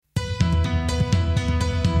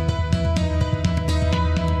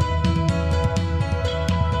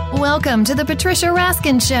Welcome to the Patricia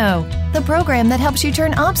Raskin Show, the program that helps you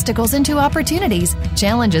turn obstacles into opportunities,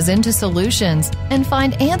 challenges into solutions, and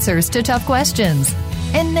find answers to tough questions.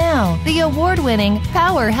 And now, the award-winning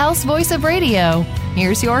powerhouse voice of radio.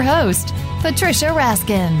 Here's your host, Patricia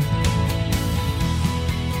Raskin.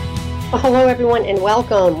 Well, hello, everyone, and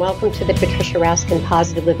welcome. Welcome to the Patricia Raskin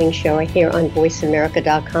Positive Living Show here on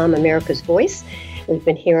VoiceAmerica.com, America's Voice. We've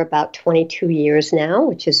been here about 22 years now,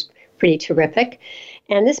 which is pretty terrific.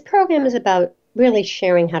 And this program is about really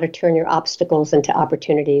sharing how to turn your obstacles into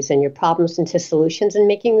opportunities and your problems into solutions and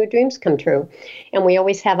making your dreams come true. And we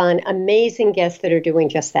always have on amazing guests that are doing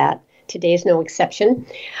just that. Today is no exception.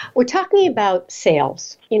 We're talking about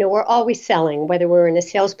sales. You know, we're always selling, whether we're in a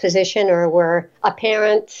sales position or we're a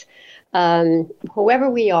parent, whoever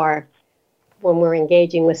we are. When we're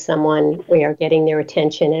engaging with someone, we are getting their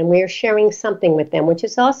attention and we are sharing something with them, which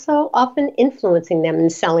is also often influencing them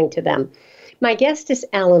and selling to them. My guest is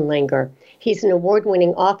Allan Langer. He's an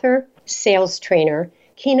award-winning author, sales trainer,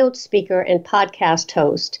 keynote speaker, and podcast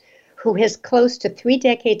host who has close to 3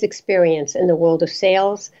 decades experience in the world of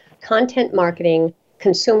sales, content marketing,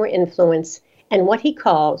 consumer influence, and what he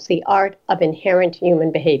calls the art of inherent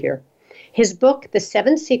human behavior. His book, The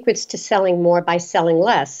 7 Secrets to Selling More by Selling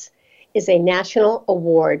Less, is a national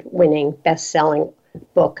award-winning best-selling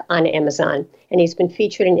book on Amazon, and he's been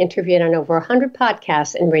featured and interviewed on over 100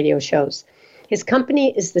 podcasts and radio shows. His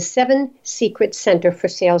company is the 7 Secret Center for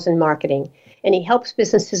Sales and Marketing, and he helps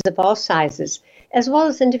businesses of all sizes, as well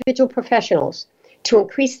as individual professionals, to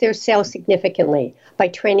increase their sales significantly by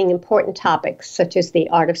training important topics such as the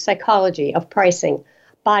art of psychology, of pricing,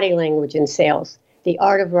 body language in sales, the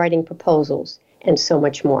art of writing proposals, and so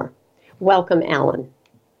much more. Welcome, Allan.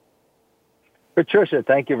 Patricia,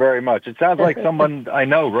 thank you very much. It sounds like someone I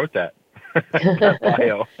know wrote that.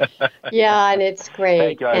 Bio. Yeah, and it's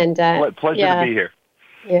great. Thank you. And pleasure to be here.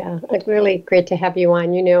 Yeah, it's really great to have you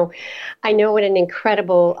on. You know, I know what an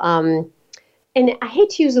incredible, and I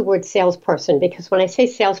hate to use the word salesperson because when I say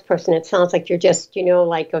salesperson, it sounds like you're just, you know,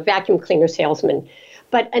 like a vacuum cleaner salesman,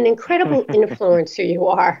 but an incredible influencer you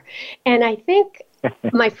are. And I think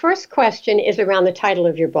my first question is around the title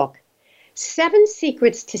of your book, 7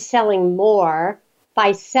 Secrets to Selling More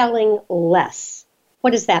by Selling Less.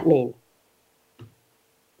 What does that mean?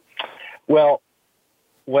 Well,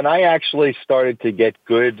 when I actually started to get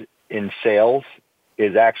good in sales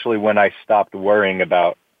is actually when I stopped worrying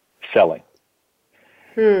about selling.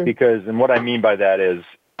 Because, and what I mean by that is,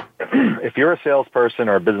 if you're a salesperson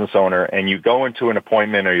or a business owner and you go into an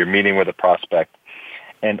appointment or you're meeting with a prospect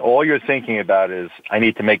and all you're thinking about is, I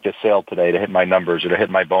need to make this sale today to hit my numbers or to hit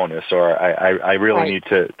my bonus, or I really need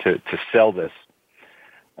to sell this.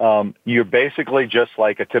 You're basically just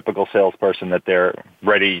like a typical salesperson that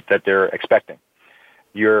they're expecting.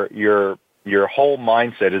 Your whole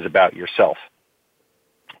mindset is about yourself.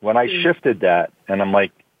 When I shifted that, and I'm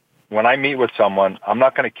like, when I meet with someone, I'm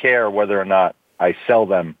not going to care whether or not I sell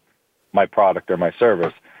them my product or my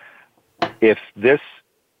service. If this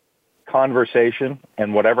conversation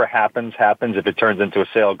and whatever happens. If it turns into a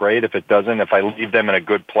sale, great. If it doesn't, if I leave them in a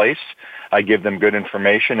good place, I give them good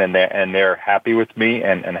information and they're happy with me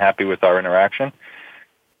and happy with our interaction,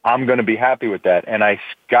 I'm going to be happy with that. And I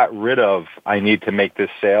got rid of, I need to make this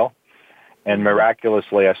sale. And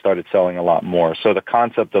miraculously, I started selling a lot more. So the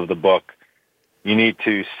concept of the book, you need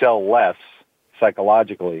to sell less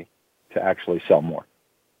psychologically to actually sell more.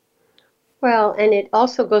 Well, and it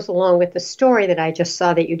also goes along with the story that I just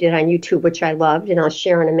saw that you did on YouTube, which I loved, and I'll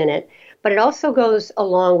share in a minute. But it also goes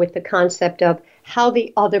along with the concept of how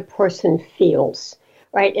the other person feels,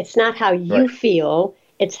 right? It's not how you feel,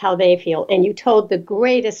 it's how they feel. And you told the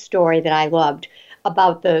greatest story that I loved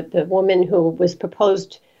about the woman who was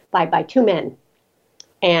proposed by 2 men.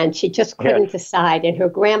 And she just couldn't decide, and her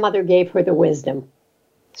grandmother gave her the wisdom.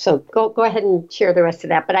 So go ahead and share the rest of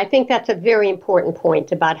that. But I think that's a very important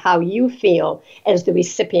point about how you feel as the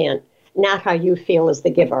recipient, not how you feel as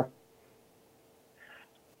the giver.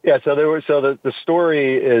 Yeah, so the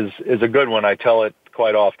story is a good one. I tell it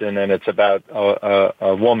quite often, and it's about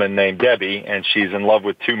a woman named Debbie, and she's in love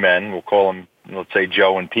with 2 men. We'll call them, let's say,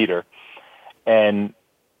 Joe and Peter. And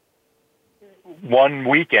one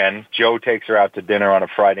weekend, Joe takes her out to dinner on a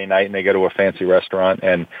Friday night, and they go to a fancy restaurant,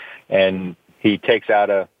 and he takes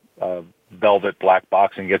out a velvet black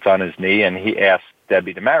box and gets on his knee, and he asks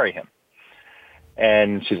Debbie to marry him.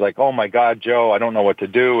 And she's like, oh, my God, Joe, I don't know what to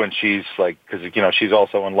do. And she's like, because, she's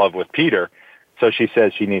also in love with Peter. So she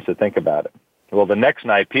says she needs to think about it. Well, the next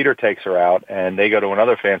night, Peter takes her out, and they go to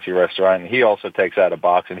another fancy restaurant, and he also takes out a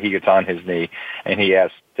box, and he gets on his knee, and he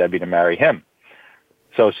asks Debbie to marry him.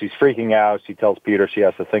 So she's freaking out. She tells Peter she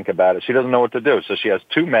has to think about it. She doesn't know what to do. So she has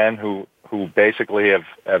two men who basically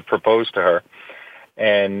have proposed to her,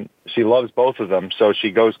 and she loves both of them. So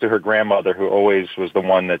she goes to her grandmother, who always was the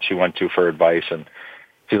one that she went to for advice. And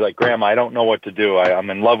she's like, Grandma, I don't know what to do. I'm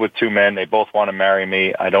in love with two men. They both want to marry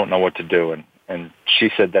me. I don't know what to do. And she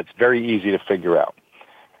said, that's very easy to figure out.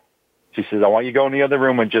 She says, I want you to go in the other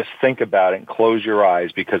room and just think about it and close your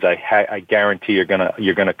eyes, because I guarantee you're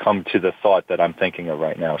gonna come to the thought that I'm thinking of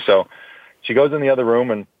right now. So she goes in the other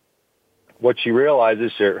room, and what she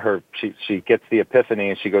realizes, she gets the epiphany,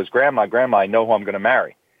 and she goes, Grandma, I know who I'm going to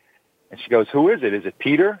marry. And she goes, who is it? Is it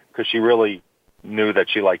Peter? Because she really knew that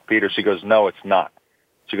she liked Peter. She goes, no, it's not.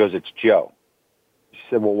 She goes, it's Joe. She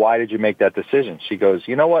said, well, why did you make that decision? She goes,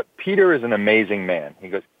 you know what? Peter is an amazing man. She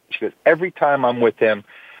goes, every time I'm with him,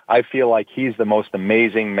 I feel like he's the most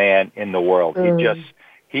amazing man in the world.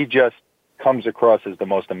 He just comes across as the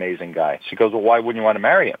most amazing guy. She goes, well, why wouldn't you want to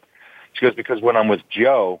marry him? She goes, because when I'm with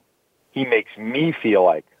Joe, he makes me feel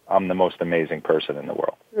like I'm the most amazing person in the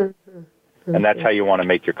world. Mm-hmm. And that's how you want to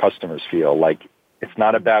make your customers feel. Like, it's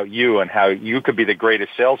not about you and how you could be the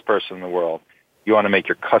greatest salesperson in the world. You want to make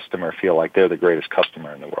your customer feel like they're the greatest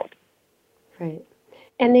customer in the world. Right.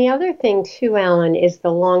 And the other thing, too, Allan, is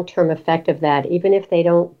the long-term effect of that. Even if they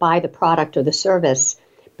don't buy the product or the service,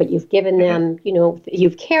 but you've given them,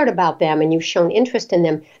 you've cared about them and you've shown interest in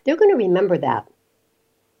them, they're going to remember that.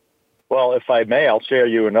 Well, if I may, I'll share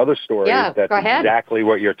you another story. Yeah, that's go ahead. Exactly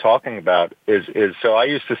what you're talking about. So I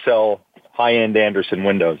used to sell high-end Andersen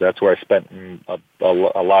windows. That's where I spent a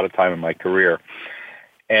lot of time in my career.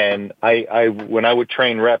 And I when I would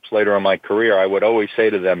train reps later in my career, I would always say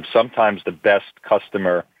to them, sometimes the best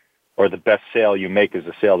customer or the best sale you make is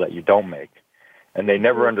a sale that you don't make. And they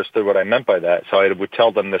never understood what I meant by that. So I would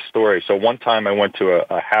tell them this story. So one time I went to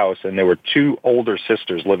a house, and there were two older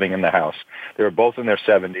sisters living in the house. They were both in their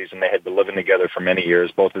 70s, and they had been living together for many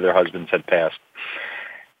years. Both of their husbands had passed.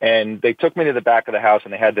 And they took me to the back of the house,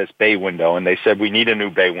 and they had this bay window, and they said, we need a new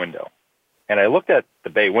bay window. And I looked at the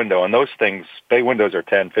bay window, and those things, bay windows are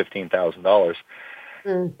 $10,000, $15,000.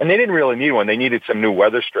 And they didn't really need one. They needed some new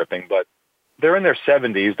weather stripping, but they're in their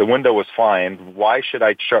 70s. The window was fine. Why should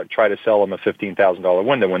I try to sell them a $15,000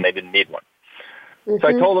 window when they didn't need one? So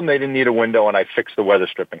I told them they didn't need a window, and I fixed the weather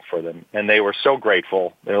stripping for them. And they were so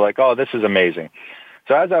grateful. They were like, oh, this is amazing.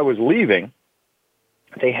 So as I was leaving,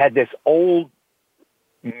 they had this old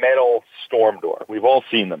metal storm door. We've all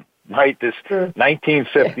seen them, right? This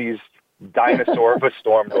 1950s dinosaur of a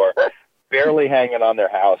storm door, barely hanging on their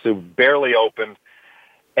house. It barely opened.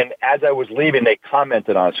 And as I was leaving, they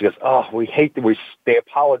commented on it. She goes, oh, they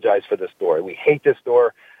apologize for this door. We hate this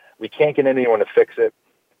door. We can't get anyone to fix it.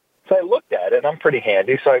 So I looked at it, and I'm pretty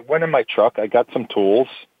handy. So I went in my truck. I got some tools.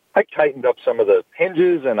 I tightened up some of the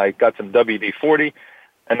hinges, and I got some WD-40,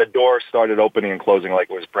 and the door started opening and closing like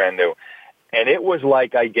it was brand new. And it was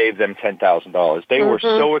like I gave them $10,000. They were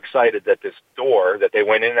so excited that this door that they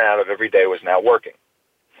went in and out of every day was now working.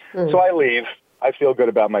 So I leave. I feel good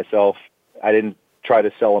about myself. I didn't try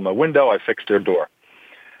to sell them a window. I fixed their door.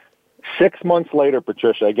 6 months later,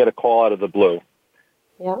 Patricia, I get a call out of the blue.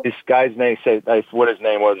 Yeah. This guy's name, what his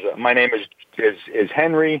name was. My name is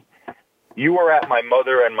Henry. You were at my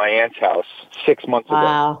mother and my aunt's house 6 months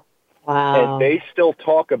ago. Wow. And they still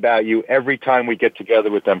talk about you every time we get together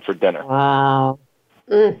with them for dinner. Wow.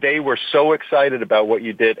 They were so excited about what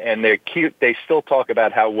you did, and they're cute. They still talk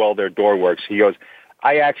about how well their door works. He goes,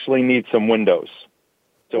 I actually need some windows.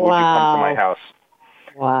 So would you come to my house?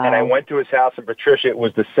 Wow. And I went to his house, and Patricia, it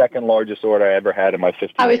was the second largest order I ever had in my 15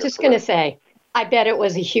 years. I was just going to say, I bet it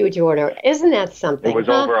was a huge order. Isn't that something? It was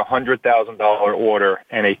over a $100,000 order,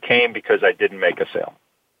 and it came because I didn't make a sale.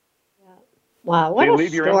 Wow, what so you a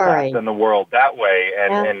leave your story. impact in the world that way,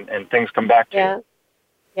 and things come back to you.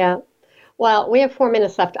 Yeah. Well, we have 4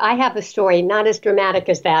 minutes left. I have a story, not as dramatic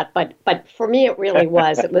as that, but for me it really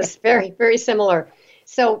was. It was very, very similar.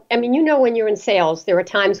 So, I mean, when you're in sales, there are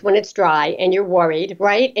times when it's dry and you're worried,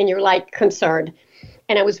 right? And you're like concerned.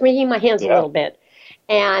 And I was wringing my hands a little bit.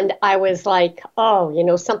 And I was like,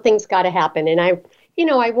 oh, something's got to happen. And I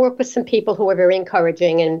work with some people who are very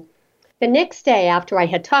encouraging. And the next day after I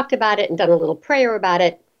had talked about it and done a little prayer about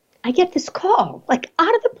it, I get this call, like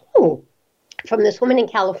out of the blue, from this woman in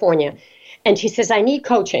California. And she says, I need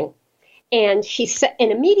coaching. And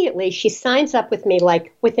and immediately she signs up with me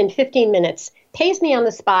like within 15 minutes, pays me on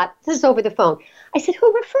the spot. This is over the phone. I said,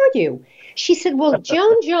 who referred you? She said, well,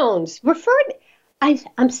 Joan Jones referred me.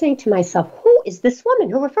 I'm saying to myself, who is this woman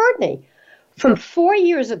who referred me? From 4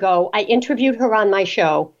 years ago, I interviewed her on my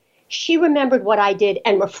show. She remembered what I did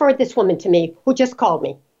and referred this woman to me who just called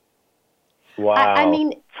me. Wow. I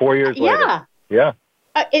mean, 4 years later. Yeah.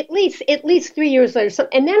 at least 3 years later.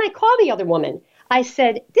 And then I called the other woman. I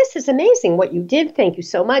said, this is amazing what you did. Thank you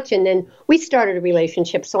so much. And then we started a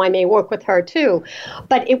relationship, so I may work with her too.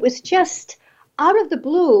 But it was just out of the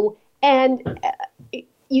blue, and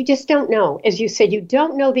you just don't know. As you said, you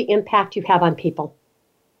don't know the impact you have on people.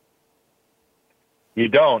 You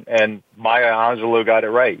don't. And Maya Angelou got it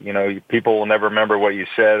right. You know, people will never remember what you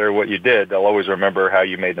said or what you did. They'll always remember how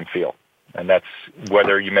you made them feel. And that's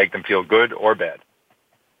whether you make them feel good or bad.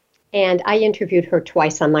 And I interviewed her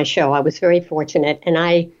twice on my show. I was very fortunate, and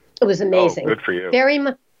it was amazing. Oh, good for you.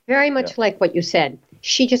 Very much like what you said.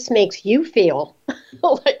 She just makes you feel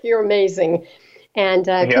like you're amazing, and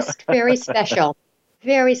just very special,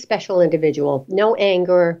 very special individual. No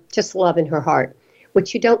anger, just love in her heart,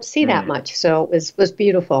 which you don't see that much. So it was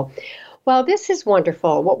beautiful. Well, this is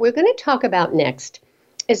wonderful. What we're going to talk about next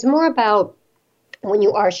is more about when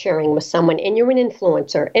you are sharing with someone and you're an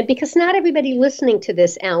influencer. And because not everybody listening to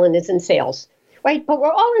this, Allan, is in sales, right? But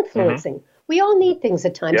we're all influencing. Mm-hmm. We all need things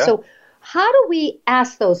at times. Yeah. So how do we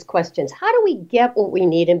ask those questions? How do we get what we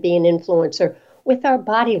need and be an influencer with our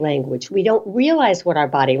body language? We don't realize what our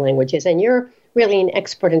body language is. And you're really an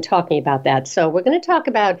expert in talking about that. So we're going to talk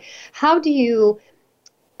about how do you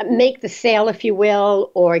make the sale, if you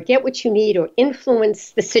will, or get what you need or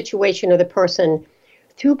influence the situation or the person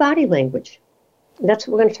through body language. That's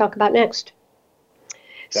what we're going to talk about next.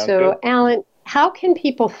 Sounds so, good. Allan, how can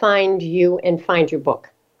people find you and find your book?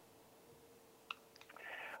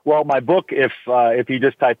 Well, my book, if you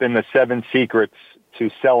just type in the 7 Secrets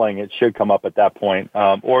to Selling, it should come up at that point.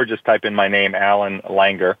 Or just type in my name, Allan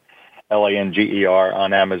Langer, Langer,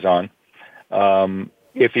 on Amazon.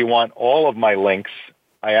 If you want all of my links,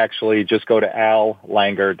 I actually just go to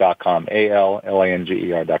allanger.com,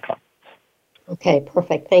 ALLANGER.com. Okay,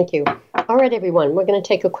 perfect. Thank you. All right, everyone, we're going to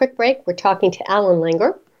take a quick break. We're talking to Allan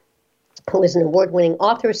Langer, who is an award-winning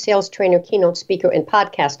author, sales trainer, keynote speaker, and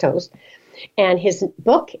podcast host. And his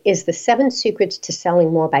book is The 7 Secrets to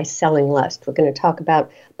Selling More by Selling Less. We're going to talk about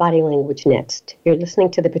body language next. You're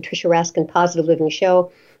listening to the Patricia Raskin Positive Living Show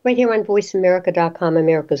right here on VoiceAmerica.com,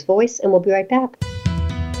 America's Voice, and we'll be right back.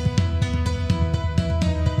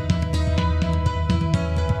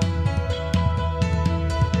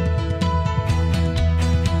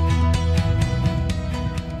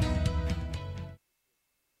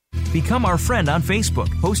 Become our friend on Facebook.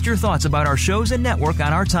 Post your thoughts about our shows and network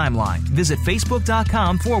on our timeline. Visit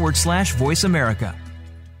Facebook.com/Voice America.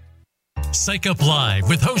 Psych Up Live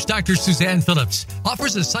with host Dr. Suzanne Phillips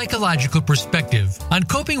offers a psychological perspective on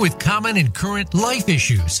coping with common and current life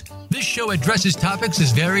issues. This show addresses topics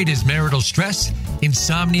as varied as marital stress,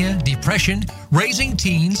 insomnia, depression, raising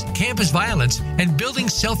teens, campus violence, and building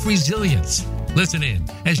self-resilience. Listen in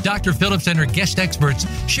as Dr. Phillips and her guest experts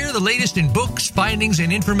share the latest in books, findings,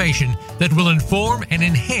 and information that will inform and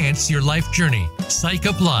enhance your life journey. Psych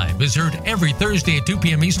Up Live is heard every Thursday at 2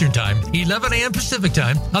 p.m. Eastern Time, 11 a.m. Pacific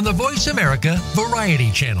Time on the Voice America Variety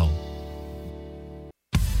Channel.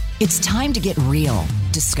 It's time to get real,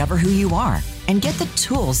 discover who you are, and get the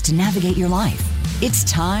tools to navigate your life. It's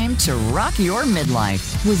time to rock your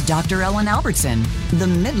midlife with Dr. Ellen Albertson, the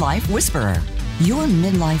Midlife Whisperer. Your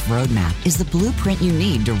midlife roadmap is the blueprint you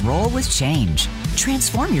need to roll with change,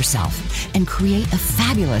 transform yourself, and create a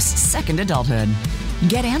fabulous second adulthood.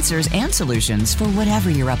 Get answers and solutions for whatever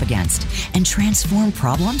you're up against and transform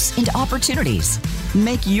problems into opportunities.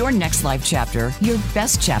 Make your next life chapter your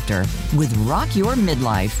best chapter with Rock Your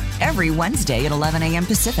Midlife every Wednesday at 11 a.m.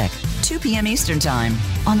 Pacific, 2 p.m. Eastern Time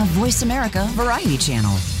on the Voice America Variety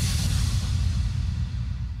Channel.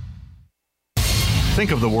 Think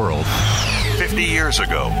of the world 50 years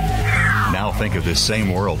ago. Now think of this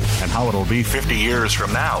same world and how it'll be 50 years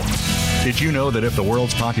from now. Did you know that if the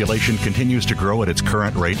world's population continues to grow at its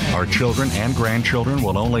current rate, our children and grandchildren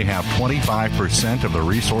will only have 25% of the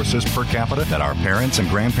resources per capita that our parents and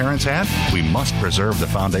grandparents had? We must preserve the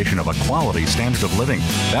foundation of a quality standard of living.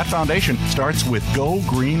 That foundation starts with Go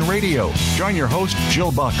Green Radio. Join your host,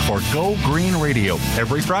 Jill Buck, for Go Green Radio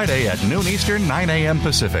every Friday at noon Eastern, 9 a.m.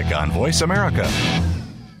 Pacific on Voice America.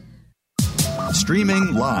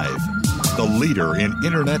 Streaming live, the leader in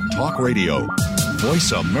Internet talk radio,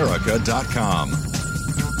 VoiceAmerica.com.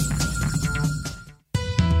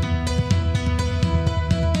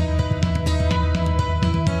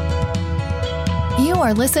 You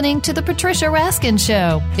are listening to The Patricia Raskin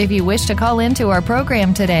Show. If you wish to call into our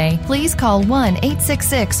program today, please call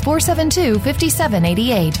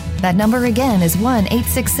 1-866-472-5788. That number again is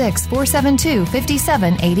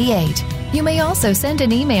 1-866-472-5788. You may also send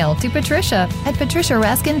an email to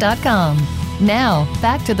patricia@patriciaraskin.com. Now,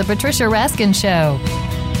 back to The Patricia Raskin Show.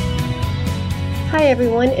 Hi,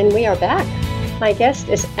 everyone, and we are back. My guest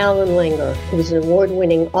is Allan Langer, who is an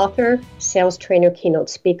award-winning author, sales trainer, keynote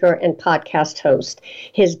speaker, and podcast host.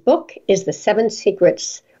 His book is The Seven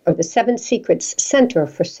Secrets Center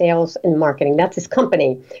for Sales and Marketing. That's his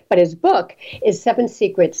company. But his book is 7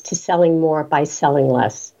 Secrets to Selling More by Selling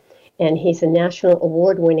Less. And he's a national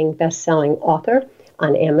award-winning best-selling author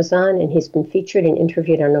on Amazon, and he's been featured and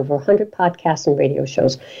interviewed on over 100 podcasts and radio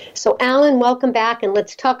shows. So, Allan, welcome back, and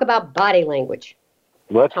let's talk about body language.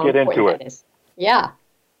 Let's get into it. Yeah.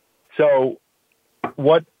 So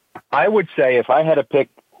what I would say, if I had to pick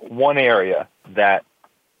one area that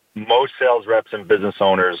most sales reps and business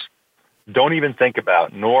owners don't even think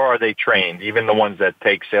about, nor are they trained, even the ones that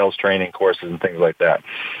take sales training courses and things like that,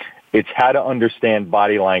 it's how to understand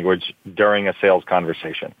body language during a sales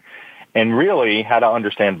conversation. And really how to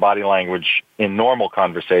understand body language in normal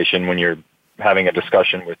conversation when you're having a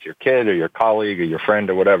discussion with your kid or your colleague or your friend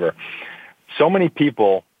or whatever. So many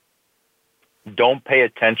people don't pay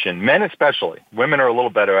attention, men especially. Women are a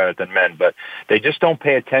little better at it than men, but they just don't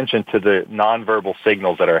pay attention to the nonverbal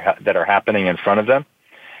signals that are happening in front of them.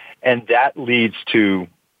 And that leads to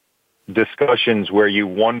discussions where you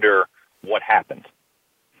wonder what happened.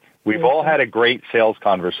 We've all had a great sales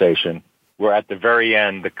conversation where at the very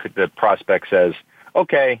end, the prospect says,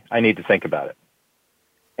 okay, I need to think about it.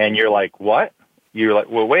 And you're like, what? You're like,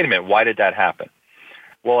 well, wait a minute. Why did that happen?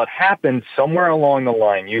 Well, it happened somewhere along the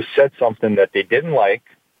line. You said something that they didn't like,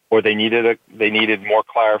 or they needed more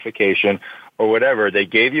clarification, or whatever. They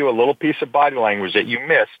gave you a little piece of body language that you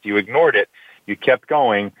missed. You ignored it. You kept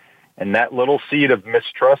going, and that little seed of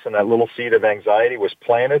mistrust and that little seed of anxiety was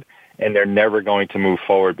planted, and they're never going to move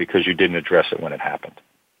forward because you didn't address it when it happened.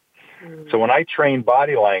 So when I train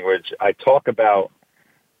body language, I talk about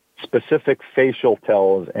specific facial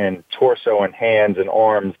tells and torso and hands and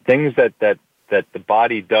arms, things that the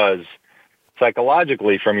body does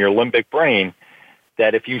psychologically from your limbic brain,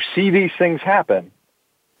 that if you see these things happen,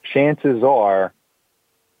 chances are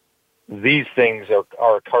these things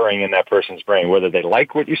are occurring in that person's brain, whether they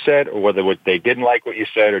like what you said or whether they didn't like what you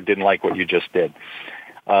said or didn't like what you just did.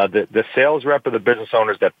 The sales rep or the business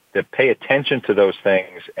owners that pay attention to those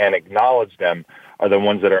things and acknowledge them are the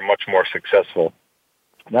ones that are much more successful,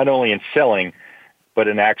 not only in selling, but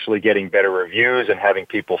in actually getting better reviews and having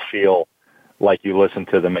people feel like you listened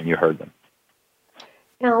to them and you heard them.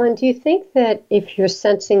 Allan, do you think that if you're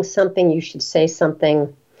sensing something, you should say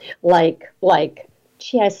something like,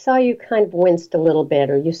 gee, I saw you kind of winced a little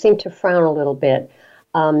bit, or you seem to frown a little bit.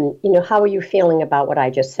 How are you feeling about what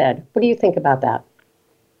I just said? What do you think about that?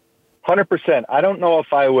 100%. I don't know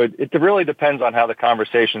if I would, it really depends on how the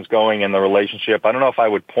conversation's going and the relationship. I don't know if I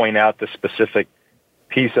would point out the specific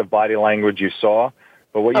piece of body language you saw,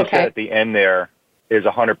 but what you said at the end there is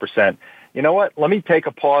 100%. You know what? Let me take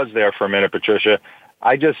a pause there for a minute, Patricia.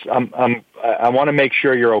 I want to make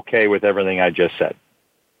sure you're okay with everything I just said.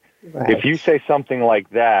 Right. If you say something like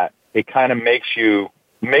that, it kind of makes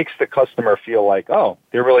the customer feel like, oh,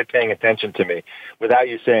 they're really paying attention to me, without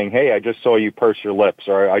you saying, hey, I just saw you purse your lips,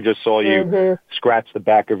 or I just saw you scratch the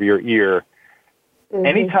back of your ear.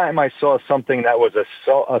 Anytime I saw something that was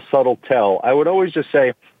a subtle tell, I would always just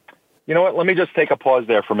say, you know what, let me just take a pause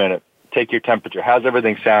there for a minute. Take your temperature. How's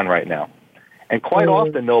everything sound right now? And quite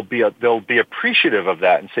often they'll be appreciative of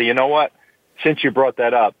that and say, you know what, since you brought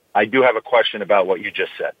that up, I do have a question about what you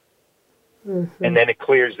just said. And then it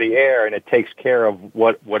clears the air and it takes care of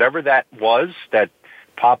whatever that was that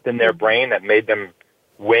popped in their brain that made them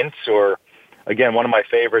wince. Or, again, one of my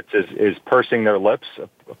favorites is pursing their lips.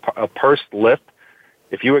 A pursed lip.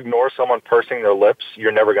 If you ignore someone pursing their lips,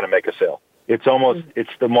 you're never going to make a sale. It's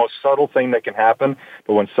the most subtle thing that can happen.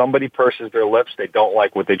 But when somebody purses their lips, they don't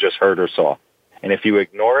like what they just heard or saw. And if you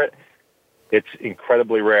ignore it, it's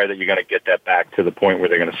incredibly rare that you're going to get that back to the point where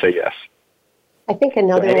they're going to say yes. I think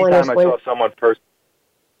another one is anytime I saw someone purse.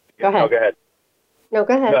 Go ahead. No, go ahead. No,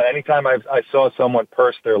 go ahead. No, anytime I saw someone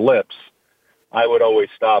purse their lips, I would always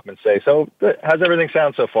stop and say, so how's everything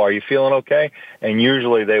sound so far? Are you feeling okay? And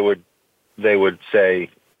usually they would say,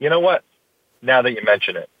 you know what, now that you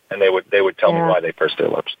mention it, and they would tell me why they pursed their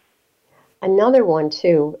lips. Another one,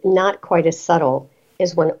 too, not quite as subtle,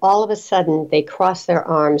 is when all of a sudden they cross their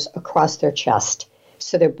arms across their chest.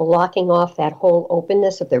 So they're blocking off that whole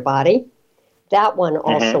openness of their body. That one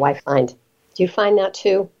also I find. Do you find that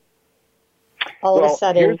too? All of a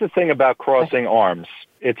sudden. Here's the thing about crossing arms.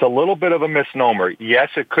 It's a little bit of a misnomer. Yes,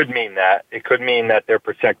 it could mean that. It could mean that they're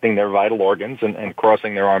protecting their vital organs and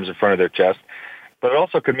crossing their arms in front of their chest. But it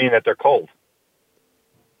also could mean that they're cold.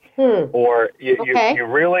 Or you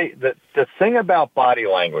really, the thing about body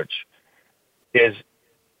language is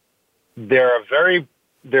there are very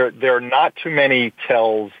there are not too many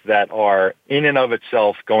tells that are in and of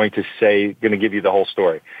itself going to give you the whole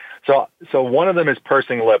story. So one of them is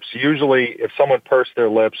pursing lips. Usually, if someone pursed their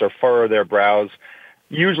lips or furrow their brows,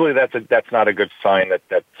 usually that's not a good sign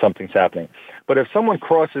that something's happening. But if someone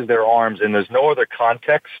crosses their arms and there's no other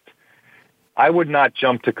context, I would not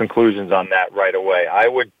jump to conclusions on that right away. I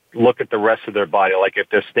would look at the rest of their body. Like if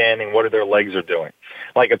they're standing, what are their legs are doing?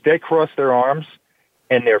 Like if they cross their arms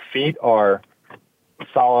and their feet are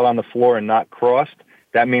solid on the floor and not crossed,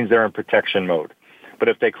 that means they're in protection mode. But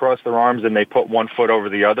if they cross their arms and they put one foot over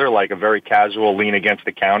the other, like a very casual lean against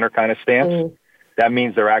the counter kind of stance, that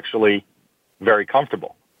means they're actually very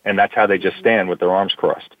comfortable. And that's how they just stand with their arms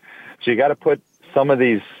crossed. So you got to put some of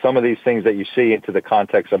these things that you see into the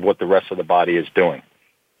context of what the rest of the body is doing.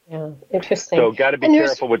 Yeah, interesting. So got to be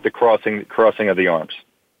careful with the crossing of the arms.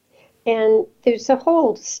 And there's a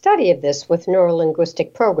whole study of this with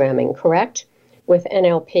neuro-linguistic programming, correct? With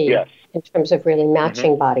NLP, yes, in terms of really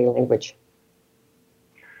matching body language.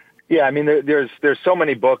 Yeah, I mean, there's so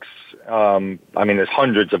many books. I mean, there's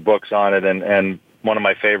hundreds of books on it, and one of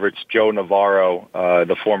my favorites, Joe Navarro,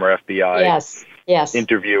 the former FBI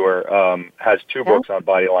interviewer, has two books on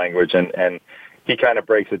body language, and he kind of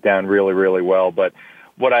breaks it down really, really well. But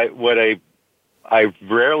what I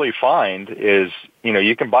rarely find is,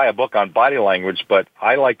 you can buy a book on body language, but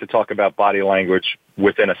I like to talk about body language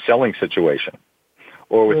within a selling situation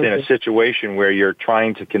or within a situation where you're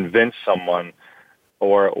trying to convince someone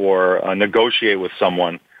or negotiate with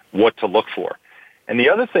someone what to look for. And the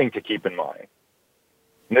other thing to keep in mind,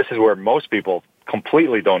 and this is where most people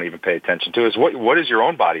completely don't even pay attention to, is what is your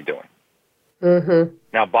own body doing? Mm-hmm.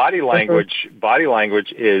 Now, body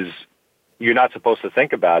language is, you're not supposed to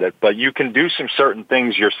think about it, but you can do some certain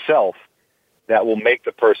things yourself that will make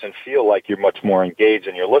the person feel like you're much more engaged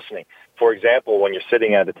and you're listening. For example, when you're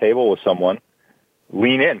sitting at a table with someone,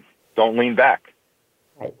 lean in, don't lean back.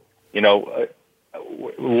 Right.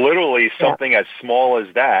 Literally something as small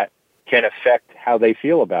as that can affect how they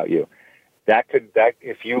feel about you. That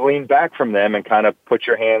if you lean back from them and kind of put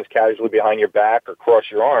your hands casually behind your back or cross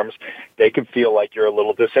your arms, they can feel like you're a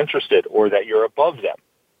little disinterested or that you're above them.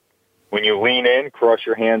 When you lean in, cross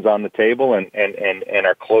your hands on the table and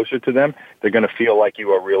are closer to them, they're going to feel like you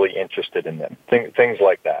are really interested in them. Things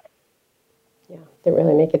like that. Yeah, they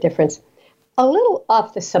really make a difference. A little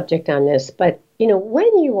off the subject on this, but,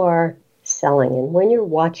 when you are selling and when you're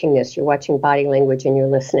watching this, you're watching body language and you're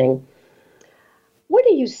listening, what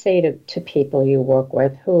do you say to people you work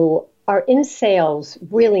with who are in sales,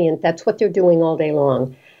 brilliant, that's what they're doing all day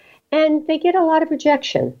long, and they get a lot of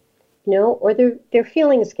rejection, or their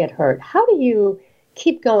feelings get hurt? How do you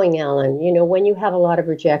keep going, Allan, when you have a lot of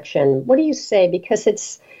rejection? What do you say? Because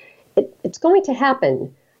it's going to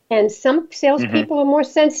happen, and some salespeople are more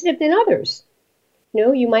sensitive than others.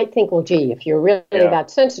 You might think, well, gee, if you're really that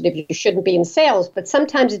sensitive, you shouldn't be in sales. But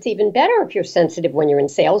sometimes it's even better if you're sensitive when you're in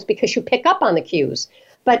sales because you pick up on the cues.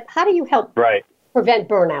 But how do you help prevent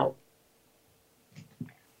burnout?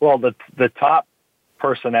 Well, the top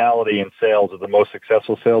personality in sales of the most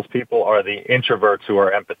successful salespeople are the introverts who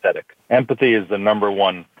are empathetic. Empathy is the number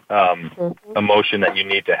one emotion that you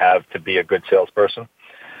need to have to be a good salesperson.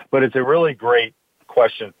 But it's a really great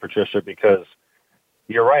question, Patricia, because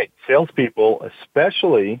you're right. Salespeople,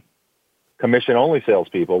 especially commission-only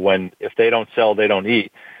salespeople, if they don't sell, they don't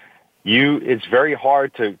eat. It's very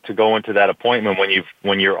hard to go into that appointment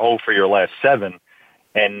when you're 0 for your last 7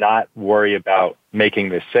 and not worry about making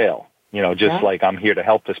this sale. Like I'm here to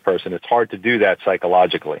help this person. It's hard to do that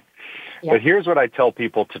psychologically. Yeah. But here's what I tell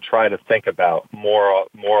people to try to think about more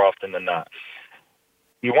often than not.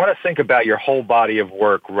 You want to think about your whole body of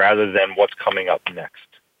work rather than what's coming up next.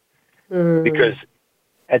 Because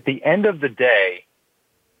at the end of the day,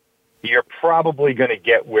 you're probably going to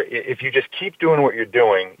get where, if you just keep doing what you're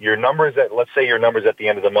doing, let's say your numbers at the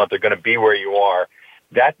end of the month are going to be where you are.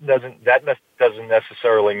 That doesn't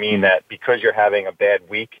necessarily mean that because you're having a bad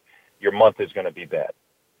week, your month is going to be bad.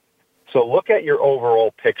 So look at your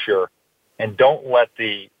overall picture and don't let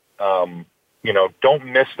don't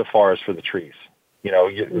miss the forest for the trees.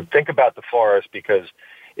 You think about the forest, because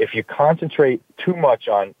if you concentrate too much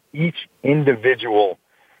on each individual,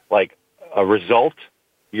 like a result,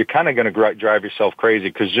 you're kind of going to drive yourself crazy,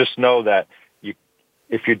 because just know that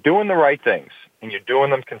if you're doing the right things and you're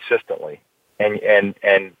doing them consistently and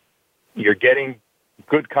you're getting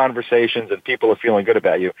good conversations and people are feeling good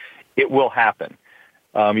about you, it will happen.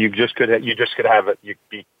 You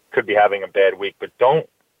could be having a bad week, but don't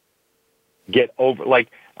get over, like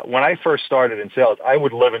when I first started in sales, I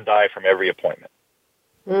would live and die from every appointment.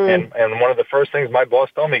 And one of the first things my boss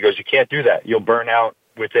told me, he goes, you can't do that. You'll burn out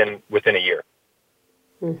within a year.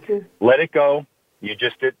 Let it go. You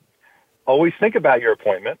just did. Always think about your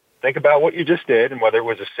appointment. Think about what you just did and whether it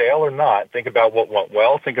was a sale or not. Think about what went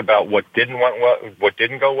well. Think about what didn't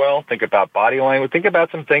go well. Think about body language. Think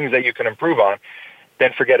about some things that you can improve on.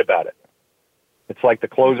 Then forget about it. It's like the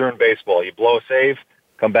closer in baseball. You blow a save,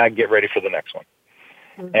 come back, get ready for the next one.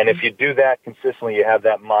 And if you do that consistently, you have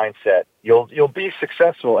that mindset, you'll be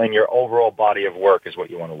successful, and your overall body of work is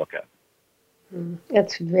what you want to look at.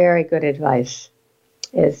 That's very good advice.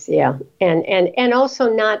 And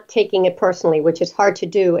also not taking it personally, which is hard to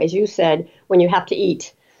do, as you said, when you have to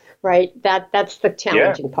eat, right? That's the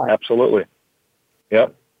challenging part. Absolutely.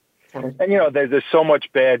 Yep. And there's so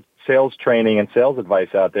much bad sales training and sales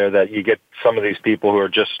advice out there that you get some of these people who are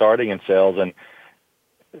just starting in sales, and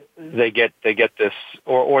they get this,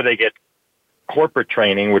 or they get corporate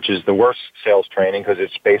training, which is the worst sales training because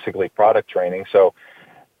it's basically product training. So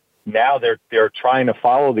now they're trying to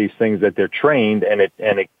follow these things that they're trained, and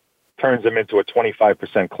it turns them into a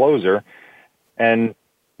 25% closer. And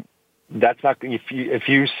that's not, if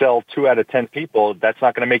you sell 2 out of 10 people, that's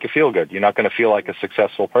not going to make you feel good. You're not going to feel like a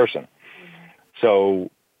successful person.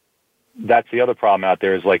 So that's the other problem out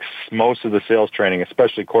there is like most of the sales training,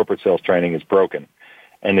 especially corporate sales training, is broken.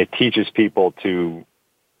 And it teaches people to,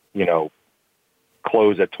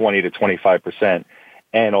 close at 20 to 25%.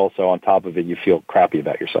 And also on top of it, you feel crappy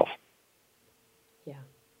about yourself. Yeah.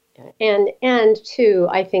 And too,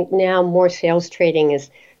 I think now more sales training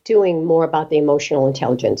is doing more about the emotional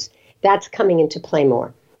intelligence. That's coming into play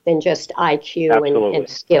more than just IQ and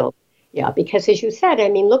skill. Yeah, because as you said,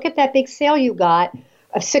 look at that big sale you got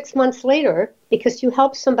 6 months later because you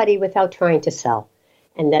helped somebody without trying to sell.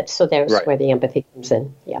 And that's where the empathy comes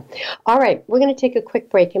in. Yeah. All right, we're going to take a quick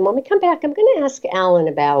break. And when we come back, I'm going to ask Allan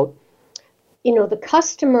about, the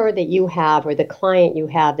customer that you have or the client you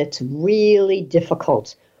have that's really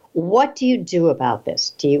difficult. What do you do about this?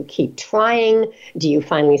 Do you keep trying? Do you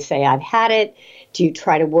finally say, I've had it? Do you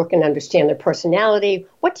try to work and understand their personality?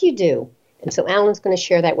 What do you do? And so Allan's going to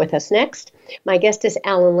share that with us next. My guest is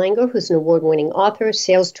Allan Langer, who's an award-winning author,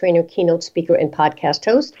 sales trainer, keynote speaker, and podcast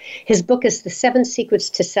host. His book is The 7 Secrets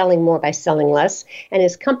to Selling More by Selling Less, and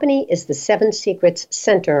his company is the 7 Secrets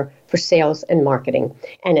Center for Sales and Marketing.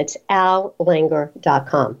 And it's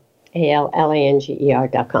allanger.com,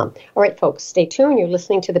 ALLANGER.com. All right, folks, stay tuned. You're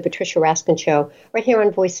listening to The Patricia Raskin Show right here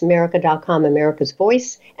on VoiceAmerica.com, America's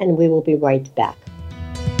Voice, and we will be right back.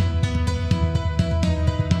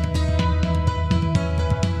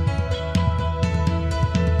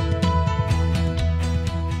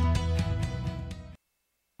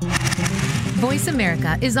 Voice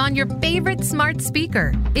America is on your favorite smart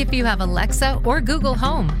speaker. If you have Alexa or Google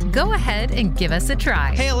Home, go ahead and give us a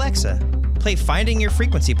try. Hey, Alexa, play Finding Your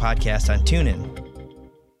Frequency podcast on TuneIn.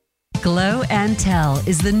 Glow and Tell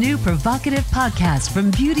is the new provocative podcast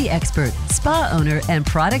from beauty expert, spa owner, and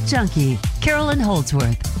product junkie, Carolyn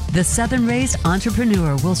Holdsworth. The Southern-raised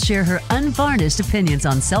entrepreneur will share her unvarnished opinions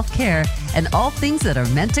on self-care and all things that are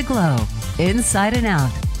meant to glow, inside and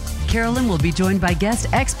out. Carolyn will be joined by guest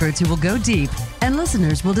experts who will go deep, and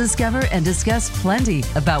listeners will discover and discuss plenty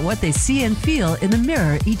about what they see and feel in the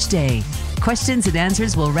mirror each day. Questions and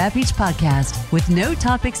answers will wrap each podcast with no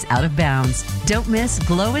topics out of bounds. Don't miss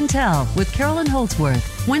Glow and Tell with Carolyn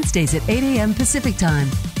Holdsworth, Wednesdays at 8 a.m. Pacific Time,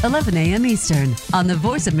 11 a.m. Eastern, on the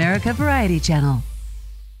Voice America Variety Channel.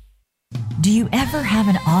 Do you ever have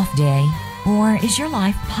an off day? Or is your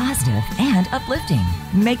life positive and uplifting?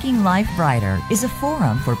 Making Life Brighter is a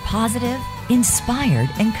forum for positive, inspired,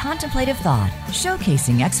 and contemplative thought,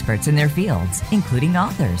 showcasing experts in their fields, including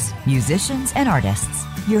authors, musicians, and artists.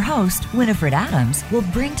 Your host, Winifred Adams, will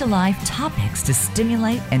bring to life topics to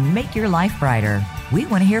stimulate and make your life brighter. We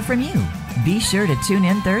want to hear from you. Be sure to tune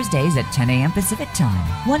in Thursdays at 10 a.m. Pacific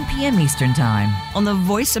Time, 1 p.m. Eastern Time on the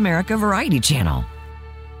Voice America Variety Channel.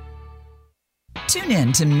 Tune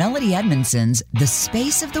in to Melody Edmondson's The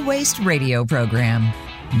Space of the Waist radio program.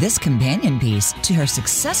 This companion piece to her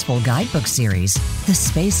successful guidebook series, The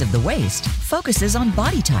Space of the Waist, focuses on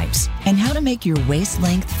body types and how to make your waist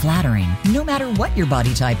length flattering, no matter what your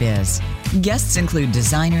body type is. Guests include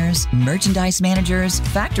designers, merchandise managers,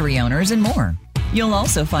 factory owners, and more. You'll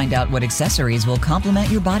also find out what accessories will complement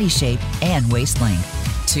your body shape and waist length.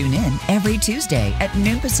 Tune in every Tuesday at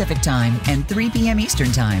noon Pacific Time and 3 p.m.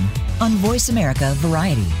 Eastern Time on Voice America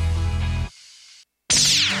Variety.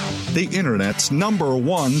 The Internet's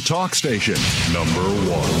 #1 talk station.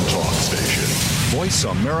 #1 talk station.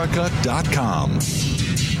 VoiceAmerica.com.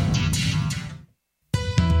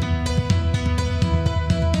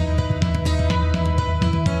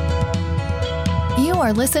 You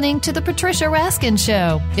You're listening to The Patricia Raskin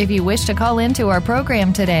Show. If you wish to call into our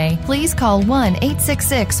program today, please call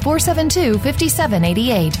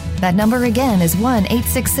 1-866-472-5788. That number again is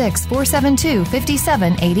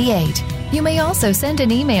 1-866-472-5788. You may also send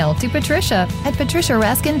an email to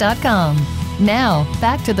patricia@patriciaraskin.com. Now,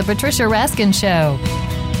 back to The Patricia Raskin Show.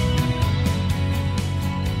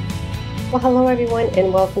 Well, hello, everyone,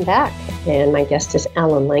 and welcome back. And my guest is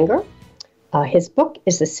Allan Langer. His book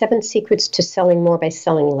is The 7 Secrets to Selling More by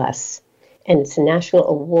Selling Less, and it's a national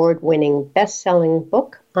award-winning best-selling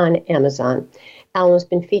book on Amazon. Allan has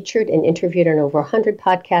been featured and interviewed on over 100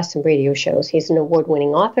 podcasts and radio shows. He's an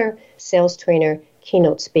award-winning author, sales trainer,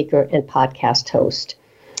 keynote speaker, and podcast host.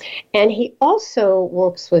 And he also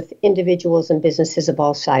works with individuals and businesses of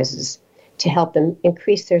all sizes to help them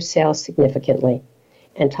increase their sales significantly,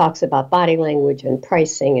 and talks about body language and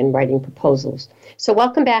pricing and writing proposals. So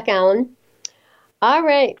welcome back, Allan. All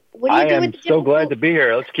right. What do you do with the so glad to be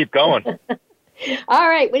here. Let's keep going. All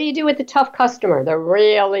right. What do you do with the tough customer, the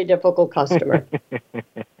really difficult customer?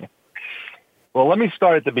 Well, let me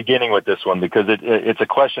start at the beginning with this one because it's a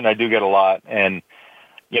question I do get a lot. And,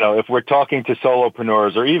 you know, if we're talking to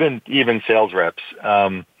solopreneurs or even sales reps,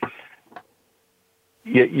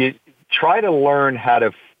 you try to learn how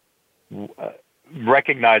to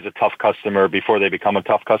recognize a tough customer before they become a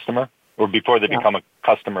tough customer or before they become a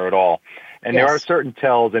customer at all. And there are certain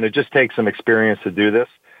tells, and it just takes some experience to do this,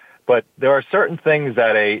 but there are certain things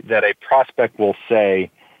that a prospect will say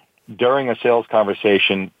during a sales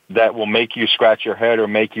conversation that will make you scratch your head or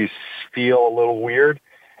make you feel a little weird.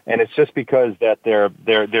 And it's just because that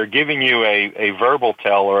they're giving you a verbal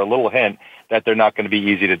tell or a little hint that they're not going to be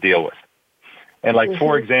easy to deal with. And like,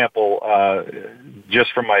 for example,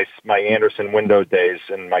 just from my Anderson window days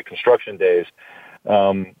and my construction days,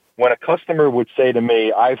 when a customer would say to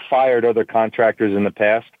me, I've fired other contractors in the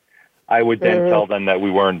past, I would then tell them that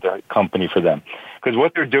we weren't the company for them. Because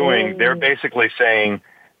what they're doing, they're basically saying,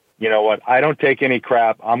 you know what, I don't take any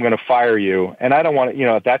crap, I'm going to fire you. And I don't want to, you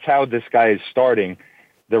know, that's how this guy is starting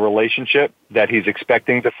the relationship that he's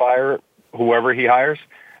expecting to fire whoever he hires.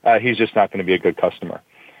 He's just not going to be a good customer.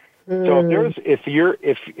 So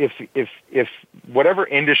if whatever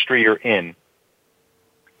industry you're in,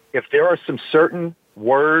 if there are some certain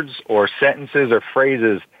words or sentences or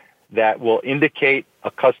phrases that will indicate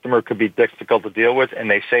a customer could be difficult to deal with and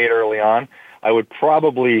they say it early on, I would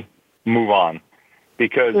probably move on.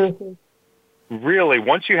 Because really,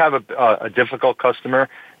 once you have a difficult customer,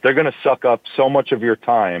 they're going to suck up so much of your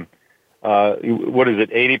time. What is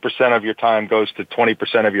it? 80% of your time goes to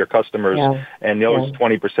 20% of your customers, and those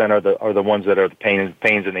 20% are the ones that are the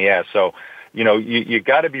pains in the ass. So, you know, you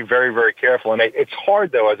got to be very, very careful. And it's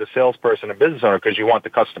hard though as a salesperson and business owner because you want the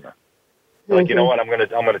customer. Like, you know what, I'm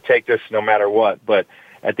gonna take this no matter what. But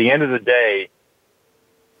at the end of the day,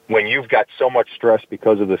 when you've got so much stress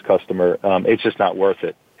because of this customer, it's just not worth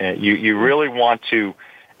it. And you really want to,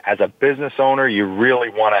 as a business owner, you really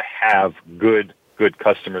want to have good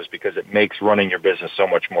customers because it makes running your business so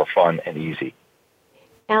much more fun and easy.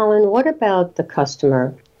 Allan, what about the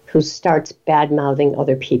customer who starts bad-mouthing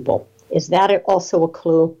other people? Is that also a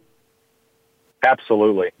clue?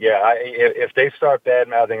 Absolutely. Yeah. If they start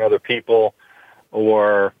bad-mouthing other people,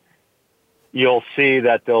 or you'll see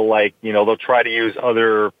that they'll try to use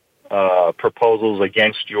other proposals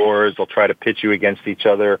against yours. They'll try to pitch you against each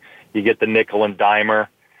other. You get the nickel and dimer.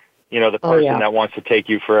 You know, the person that wants to take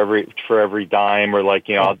you for every dime, or like,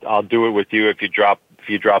 you know, I'll do it with you if you drop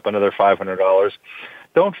another $500.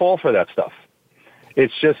 Don't fall for that stuff.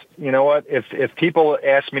 It's just, you know what? If people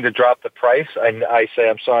ask me to drop the price, I say,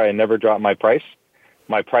 I'm sorry, I never drop my price.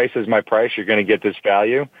 My price is my price. You're going to get this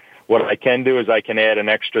value. What I can do is I can add an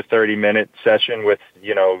extra 30-minute session with,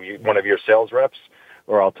 you know, one of your sales reps,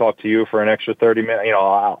 or I'll talk to you for an extra 30 minutes. You know,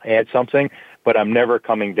 I'll add something, but I'm never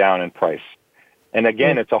coming down in price. And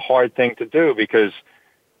again, it's a hard thing to do because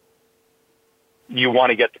you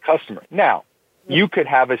want to get the customer. Now, you could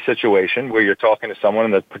have a situation where you're talking to someone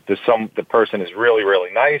and the person is really,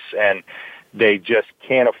 really nice and they just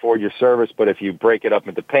can't afford your service, but if you break it up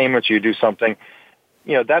into payments, you do something,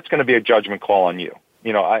 you know, that's going to be a judgment call on you.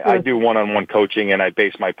 You know, I do one-on-one coaching and I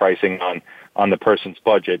base my pricing on the person's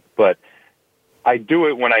budget, but I do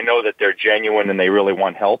it when I know that they're genuine and they really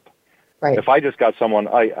want help. Right. If I just got someone,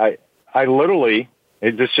 I literally,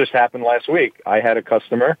 this just happened last week. I had a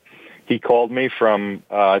customer. He called me from,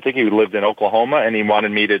 I think he lived in Oklahoma, and he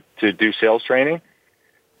wanted me to do sales training.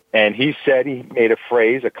 And he said he made a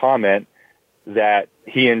comment that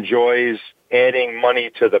he enjoys adding money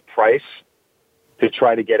to the price to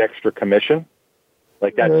try to get extra commission.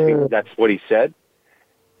 Like that's what he said.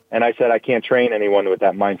 And I said, I can't train anyone with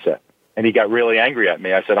that mindset. And he got really angry at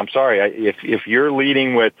me. I said, I'm sorry. If you're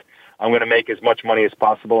leading with, I'm going to make as much money as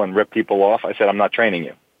possible and rip people off, I said, I'm not training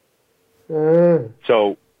you.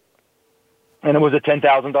 So, and it was a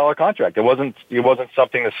 $10,000 contract. It wasn't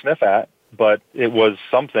something to sniff at, but it was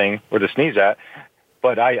something or to sneeze at.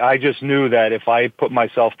 But I just knew that if I put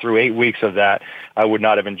myself through 8 weeks of that, I would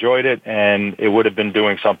not have enjoyed it, and it would have been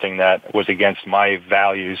doing something that was against my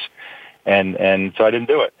values, and so I didn't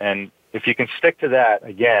do it. And if you can stick to that,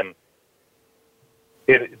 again,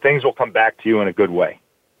 things will come back to you in a good way.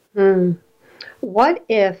 What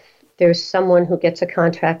if there's someone who gets a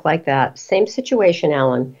contract like that? Same situation,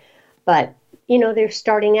 Allan, but they're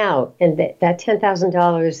starting out, and that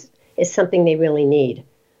 $10,000 is something they really need.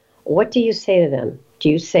 What do you say to them? Do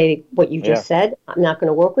you say what you just said? I'm not going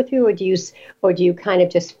to work with you, or do you kind of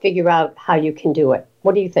just figure out how you can do it?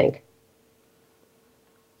 What do you think?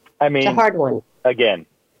 I mean, it's a hard one. Again,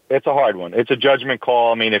 it's a hard one. It's a judgment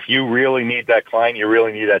call. I mean, if you really need that client, you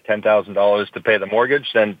really need that $10,000 to pay the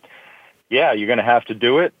mortgage, then yeah, you're going to have to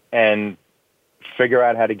do it and figure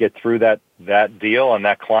out how to get through that deal and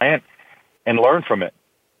that client and learn from it,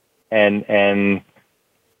 and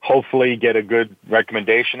hopefully get a good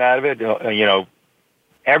recommendation out of it.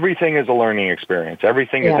 Everything is a learning experience.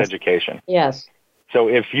 Everything is education. Yes. So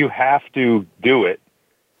if you have to do it,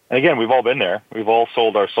 and again, we've all been there. We've all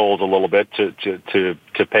sold our souls a little bit to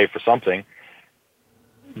pay for something.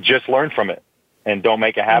 Just learn from it and don't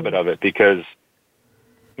make a habit of it, because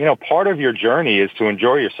part of your journey is to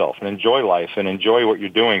enjoy yourself and enjoy life and enjoy what you're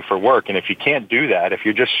doing for work. And if you can't do that, if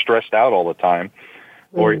you're just stressed out all the time,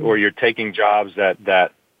 or you're taking jobs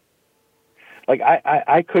that like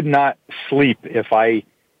I could not sleep if I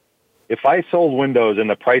sold windows and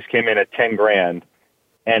the price came in at $10,000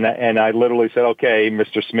 and I literally said, okay,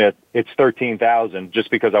 Mr. Smith, it's $13,000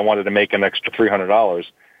 just because I wanted to make an extra $300.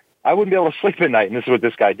 I wouldn't be able to sleep at night. And this is what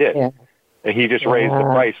this guy did. Yeah. And he just raised the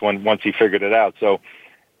price once he figured it out. So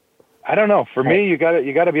I don't know. For me, you got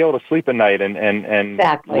to be able to sleep at night and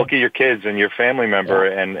exactly. Look at your kids and your family member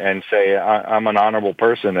and say, I'm an honorable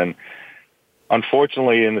person. And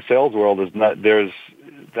unfortunately, in the sales world,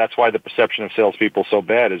 that's why the perception of salespeople is so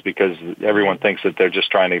bad, is because everyone thinks that they're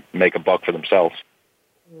just trying to make a buck for themselves.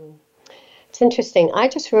 It's interesting. I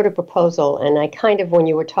just wrote a proposal, and I kind of, when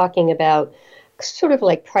you were talking about sort of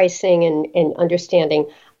like pricing and understanding,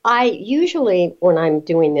 I usually, when I'm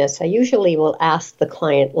doing this, I usually will ask the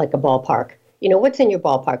client like a ballpark. What's in your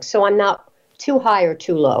ballpark? So I'm not too high or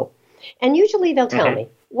too low. And usually they'll tell me,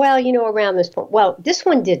 well, around this point. Well, this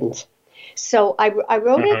one didn't. So I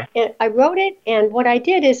wrote it, and what I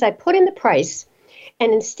did is I put in the price,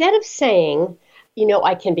 and instead of saying,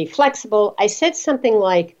 I can be flexible, I said something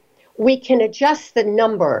like, we can adjust the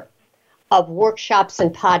number of workshops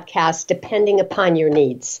and podcasts depending upon your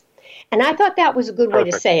needs. And I thought that was a good way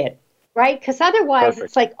to say it, right? Because otherwise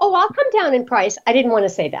it's like, I'll come down in price. I didn't want to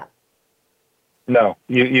say that. No,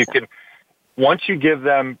 you can. Once you give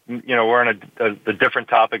them, we're in a different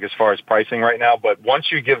topic as far as pricing right now, but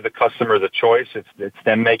once you give the customer the choice, it's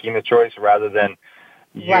them making the choice rather than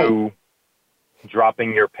you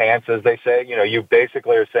dropping your pants, as they say. You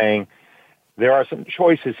basically are saying, there are some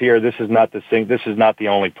choices here. This is not the thing. This is not the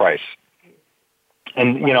only price.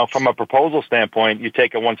 And, from a proposal standpoint, you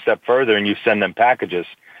take it one step further and you send them packages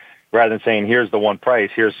rather than saying, here's the one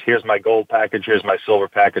price. Here's my gold package. Here's my silver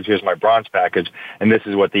package. Here's my bronze package. And this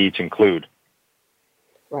is what they each include.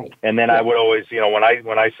 Right. And then I would always, when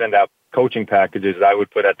I send out coaching packages, I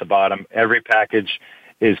would put at the bottom, every package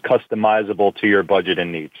is customizable to your budget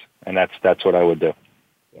and needs. And that's what I would do.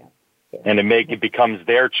 Yeah. And it becomes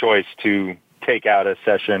their choice to take out a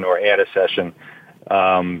session or add a session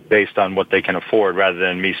based on what they can afford, rather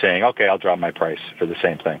than me saying, okay, I'll drop my price for the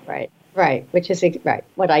same thing. Right, which is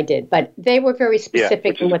what I did. But they were very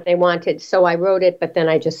specific in what they wanted, so I wrote it, but then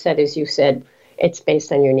I just said, as you said, it's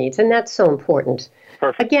based on your needs, and that's so important.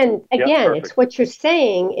 Perfect. Again, it's what you're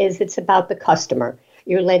saying is it's about the customer.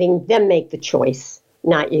 You're letting them make the choice,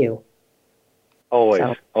 not you.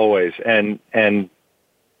 Always. And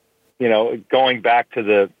going back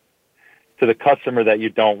to the customer that you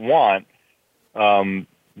don't want,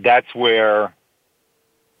 that's where,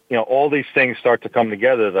 all these things start to come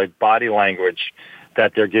together, like body language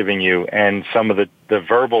that they're giving you and some of the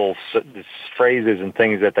verbal phrases and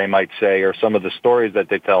things that they might say, or some of the stories that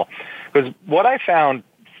they tell. Because what I found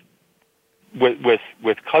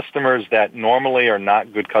with customers that normally are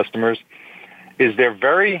not good customers is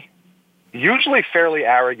they're usually fairly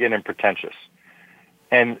arrogant and pretentious.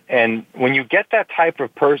 And when you get that type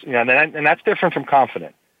of person, and that's different from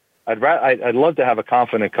confident. I'd love to have a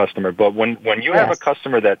confident customer, but when you have a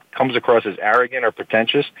customer that comes across as arrogant or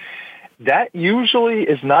pretentious, that usually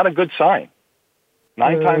is not a good sign.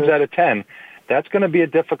 9 times out of 10, that's going to be a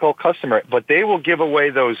difficult customer. But they will give away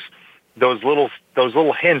those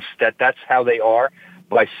little hints that that's how they are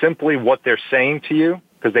by simply what they're saying to you,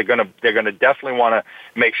 because they're going to definitely want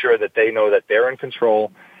to make sure that they know that they're in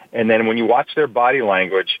control. And then when you watch their body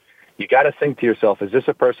language, you got to think to yourself, is this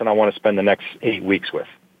a person I want to spend the next 8 weeks with?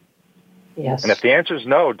 Yes. And if the answer is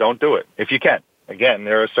no, don't do it. If you can. Again,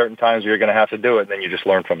 there are certain times where you're going to have to do it, and then you just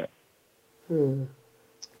learn from it.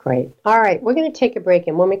 Great. All right, we're going to take a break,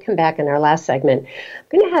 and when we come back in our last segment,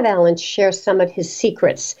 I'm going to have Allan share some of his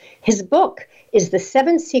secrets. His book is The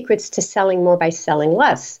 7 Secrets to Selling More by Selling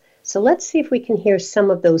Less. So let's see if we can hear some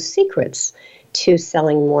of those secrets to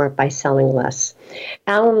selling more by selling less.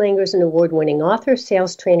 Allan Langer is an award-winning author,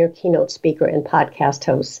 sales trainer, keynote speaker, and podcast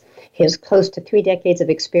host. He has close to 3 decades of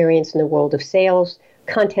experience in the world of sales,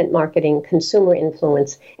 content marketing, consumer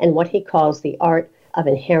influence, and what he calls the art of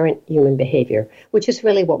inherent human behavior, which is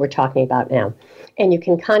really what we're talking about now. And you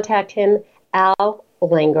can contact him,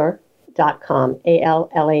 allanger.com,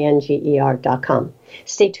 ALLANGER.com.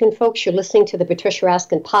 Stay tuned, folks. You're listening to the Patricia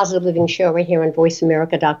Raskin Positive Living Show right here on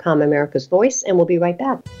VoiceAmerica.com, America's Voice, and we'll be right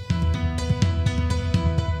back.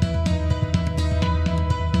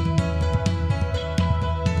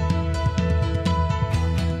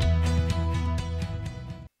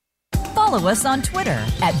 Follow us on Twitter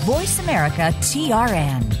at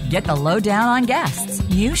VoiceAmericaTRN. Get the lowdown on guests,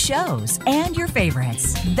 new shows, and your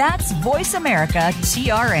favorites. That's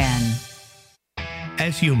VoiceAmericaTRN.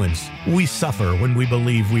 As humans, we suffer when we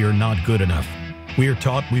believe we are not good enough. We are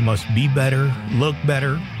taught we must be better, look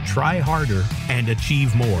better, try harder, and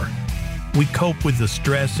achieve more. We cope with the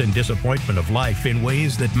stress and disappointment of life in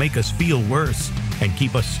ways that make us feel worse and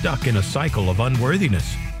keep us stuck in a cycle of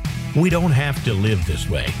unworthiness. We don't have to live this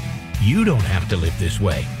way. You don't have to live this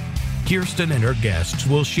way. Kirsten and her guests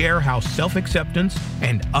will share how self-acceptance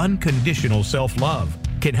and unconditional self-love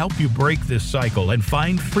can help you break this cycle and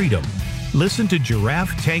find freedom. Listen to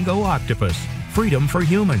Giraffe Tango Octopus, Freedom for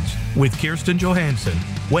Humans, with Kirsten Johansson,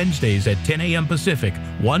 Wednesdays at 10 a.m. Pacific,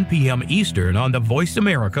 1 p.m. Eastern on the Voice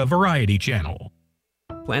America Variety Channel.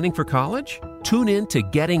 Planning for college? Tune in to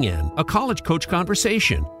Getting In, a college coach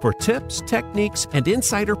conversation for tips, techniques, and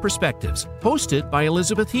insider perspectives. Hosted by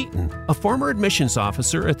Elizabeth Heaton, a former admissions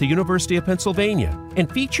officer at the University of Pennsylvania,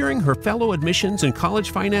 and featuring her fellow admissions and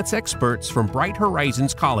college finance experts from Bright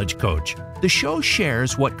Horizons College Coach. The show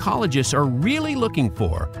shares what colleges are really looking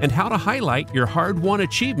for and how to highlight your hard-won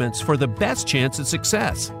achievements for the best chance at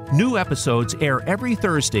success. New episodes air every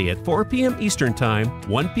Thursday at 4 p.m. Eastern Time,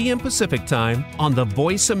 1 p.m. Pacific Time on the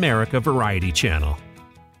Voice America Variety Channel.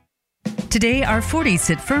 Today, our 40s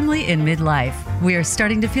sit firmly in midlife. We are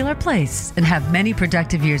starting to feel our place and have many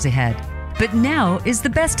productive years ahead. But now is the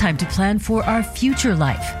best time to plan for our future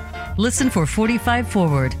life. Listen for 45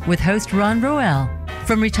 Forward with host Ron Roel.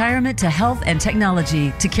 From retirement to health and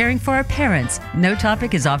technology to caring for our parents, no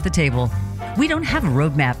topic is off the table. We don't have a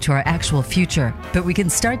roadmap to our actual future, but we can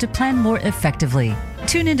start to plan more effectively.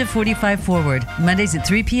 Tune into 45 Forward, Mondays at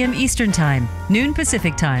 3 p.m. Eastern Time, noon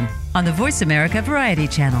Pacific Time, on the Voice America Variety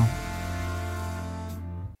Channel.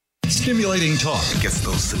 Stimulating talk. It gets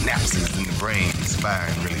those synapses in the brain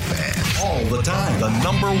firing really fast. All the time. The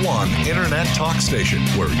 #1 Internet talk station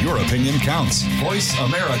where your opinion counts.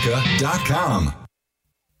 VoiceAmerica.com.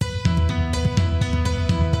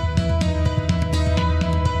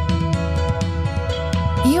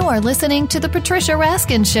 You are listening to The Patricia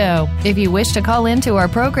Raskin Show. If you wish to call into our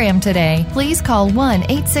program today, please call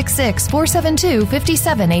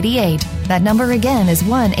 1-866-472-5788. That number again is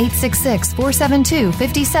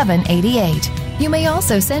 1-866-472-5788. You may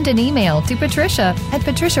also send an email to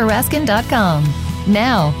patricia@patriciaraskin.com.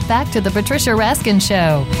 Now, back to The Patricia Raskin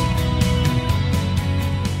Show.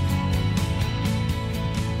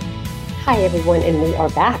 Hi, everyone, and we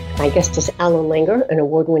are back. My guest is Allan Langer, an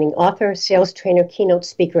award-winning author, sales trainer, keynote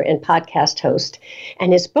speaker, and podcast host.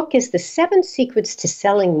 And his book is The 7 Secrets to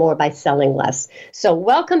Selling More by Selling Less. So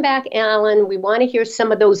welcome back, Allan. We want to hear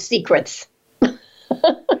some of those secrets.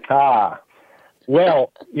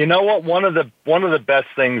 Well, you know what? One of the best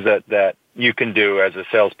things that you can do as a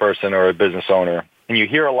salesperson or a business owner, and you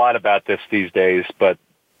hear a lot about this these days, but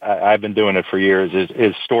I've been doing it for years,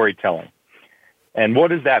 is storytelling. And what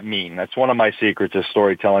does that mean? That's one of my secrets is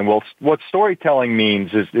storytelling. Well, what storytelling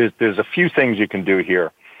means is there's a few things you can do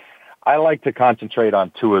here. I like to concentrate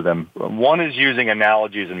on 2 of them. One is using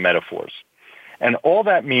analogies and metaphors. And all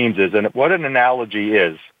that means is, and what an analogy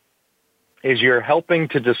is you're helping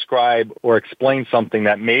to describe or explain something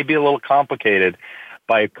that may be a little complicated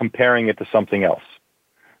by comparing it to something else.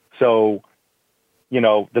 So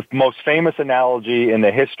the most famous analogy in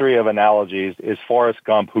the history of analogies is Forrest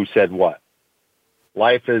Gump, who said what?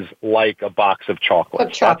 Life is like a box of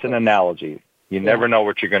chocolates. That's an analogy. You never know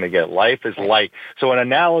what you're going to get. Life is like. So an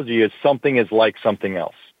analogy is something is like something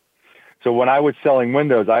else. So when I was selling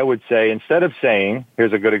windows, I would say, instead of saying,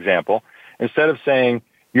 here's a good example, instead of saying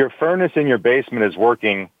your furnace in your basement is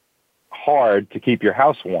working hard to keep your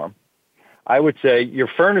house warm, I would say your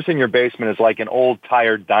furnace in your basement is like an old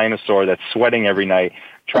tired dinosaur that's sweating every night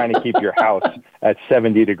trying to keep your house at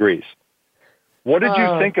 70 degrees. What did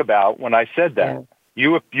you think about when I said that?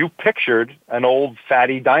 Yeah. You pictured an old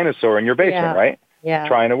fatty dinosaur in your basement, right? Yeah.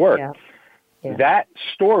 Trying to work. Yeah. That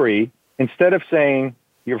story, instead of saying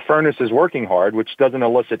your furnace is working hard, which doesn't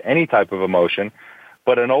elicit any type of emotion,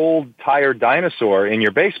 but an old tired dinosaur in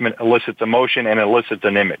your basement elicits emotion and elicits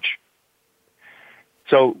an image.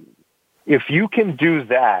 So if you can do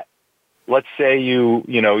that, let's say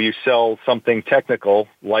you sell something technical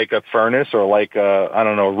like a furnace or like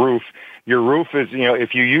a roof. Your roof is,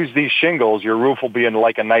 if you use these shingles, your roof will be in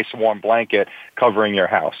like a nice warm blanket covering your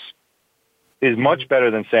house. Is much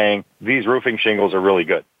better than saying these roofing shingles are really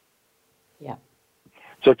good. Yeah.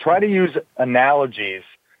 So try to use analogies.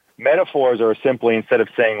 Metaphors are simply, instead of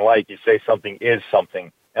saying like, you say something is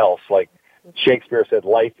something else. Like Shakespeare said,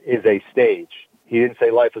 life is a stage. He didn't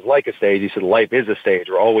say life is like a stage. He said life is a stage.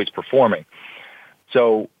 We're always performing.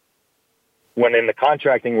 So when in the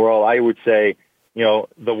contracting world, I would say,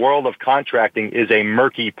 the world of contracting is a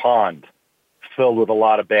murky pond filled with a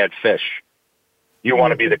lot of bad fish. You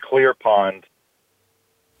want to be the clear pond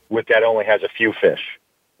that only has a few fish.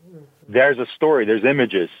 There's a story. There's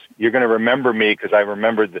images. You're going to remember me because I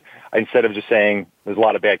remembered, instead of just saying there's a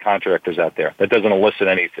lot of bad contractors out there. That doesn't elicit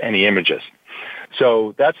any images.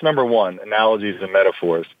 So that's number one, analogies and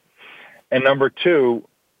metaphors. And number two,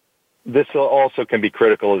 this also can be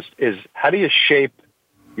critical, is how do you shape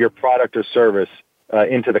your product or service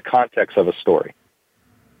into the context of a story?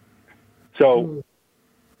 So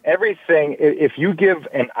everything, if you give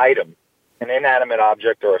an item, an inanimate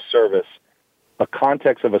object or a service, a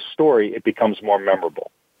context of a story, it becomes more memorable.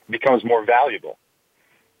 It becomes more valuable.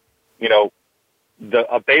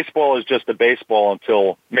 A baseball is just a baseball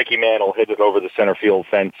until Mickey Mantle hit it over the center field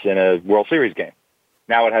fence in a World Series game.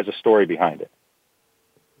 Now it has a story behind it.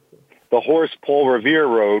 The horse Paul Revere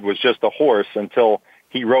rode was just a horse until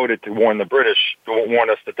he rode it to warn the British, to warn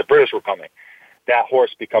us that the British were coming. That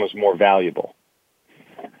horse becomes more valuable.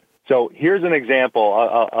 So here's an example.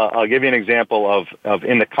 I'll give you an example of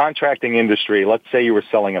in the contracting industry. Let's say you were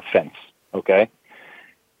selling a fence, okay?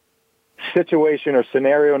 Situation or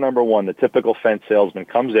scenario number one, the typical fence salesman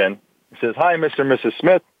comes in and says, hi, Mr. and Mrs.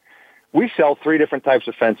 Smith. We sell 3 different types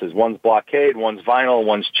of fences. One's blockade, one's vinyl,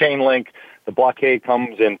 one's chain link. The blockade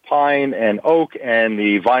comes in pine and oak, and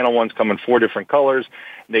the vinyl ones come in 4 different colors.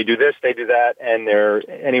 They do this, they do that, and they're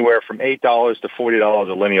anywhere from $8 to $40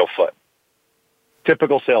 a lineal foot.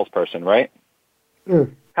 Typical salesperson, right?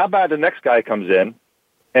 How about the next guy comes in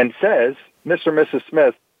and says, Mr. and Mrs.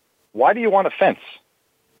 Smith, why do you want a fence?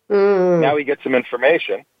 Now he gets some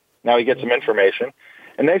information.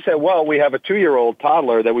 And they say, well, we have a 2-year-old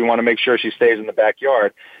toddler that we want to make sure she stays in the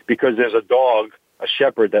backyard because there's a dog, a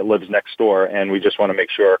shepherd that lives next door, and we just want to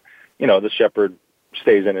make sure, the shepherd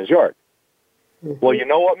stays in his yard. Well, you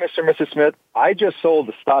know what, Mr. and Mrs. Smith? I just sold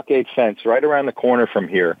the stockade fence right around the corner from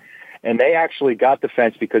here, and they actually got the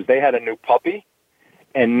fence because they had a new puppy,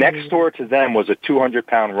 and next door to them was a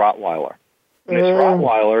 200-pound Rottweiler. And this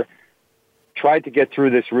Rottweiler tried to get through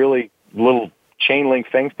this really little chain link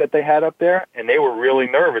fence that they had up there, and they were really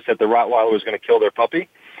nervous that the Rottweiler was going to kill their puppy.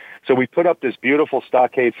 So we put up this beautiful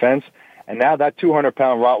stockade fence, and now that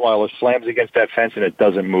 200-pound Rottweiler slams against that fence, and it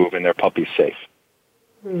doesn't move, and their puppy's safe.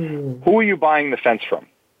 Who are you buying the fence from?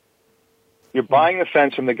 You're buying the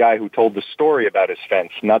fence from the guy who told the story about his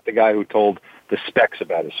fence, not the guy who told the specs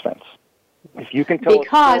about his fence. If you can tell a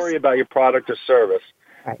story about your product or service,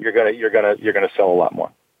 you're gonna sell a lot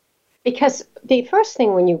more. Because the first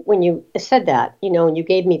thing when you said that, and you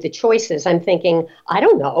gave me the choices, I'm thinking, I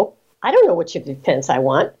don't know which of the fence I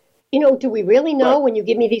want. Do we really know when you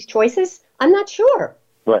give me these choices? I'm not sure.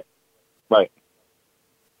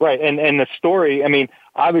 Right. And the story, I mean,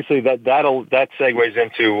 obviously that segues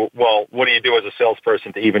into, well, what do you do as a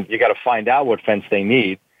salesperson you got to find out what fence they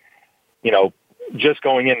need. Just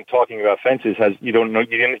going in and talking about fences you don't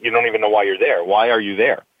even know why you're there. Why are you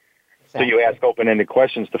there? Exactly. So you ask open-ended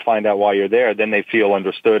questions to find out why you're there. Then they feel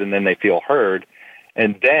understood, and then they feel heard.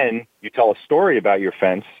 And then you tell a story about your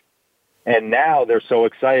fence, and now they're so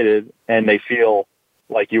excited, and they feel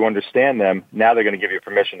like you understand them. Now they're going to give you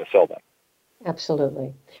permission to sell them.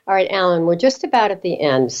 Absolutely. All right, Allan, we're just about at the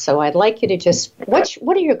end, so I'd like you to just, what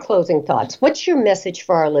are your closing thoughts? What's your message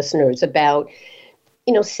for our listeners about,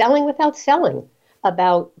 selling without selling,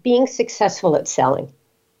 about being successful at selling?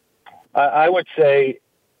 I would say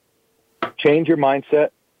change your mindset,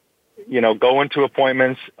 go into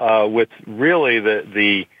appointments with really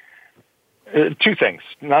the two things.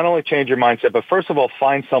 Not only change your mindset, but first of all,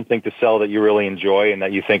 find something to sell that you really enjoy and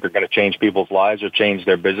that you think are going to change people's lives or change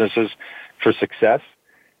their businesses for success.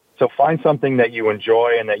 So find something that you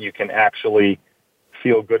enjoy and that you can actually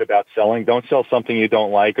feel good about selling. Don't sell something you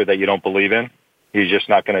don't like or that you don't believe in.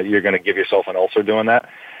 You're going to give yourself an ulcer doing that.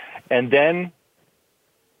 And then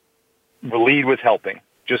lead with helping.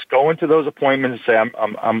 Just go into those appointments and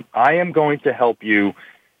say, I am going to help you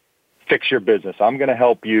fix your business. I'm going to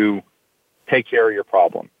help you take care of your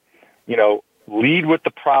problem. Lead with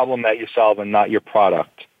the problem that you solve and not your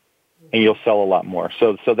product, and you'll sell a lot more.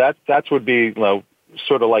 So that would be,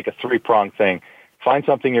 sort of like a three-pronged thing. Find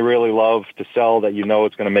something you really love to sell that you know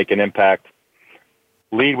it's going to make an impact.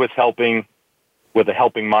 Lead with helping, with a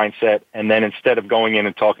helping mindset, and then instead of going in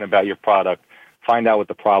and talking about your product, find out what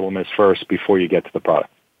the problem is first before you get to the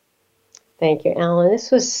product. Thank you, Allan. This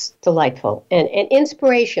was delightful and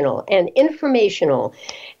inspirational and informational.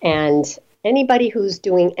 And anybody who's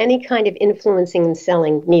doing any kind of influencing and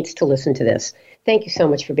selling needs to listen to this. Thank you so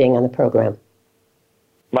much for being on the program.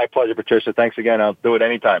 My pleasure, Patricia. Thanks again. I'll do it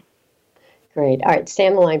anytime. Great. All right, stay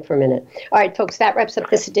on the line for a minute. All right, folks, that wraps up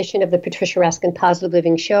this edition of the Patricia Raskin Positive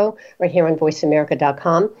Living Show right here on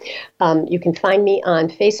VoiceAmerica.com. You can find me on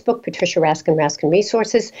Facebook, Patricia Raskin, Raskin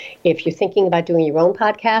Resources. If you're thinking about doing your own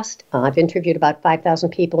podcast, I've interviewed about 5,000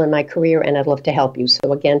 people in my career, and I'd love to help you.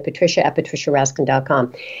 So again, Patricia at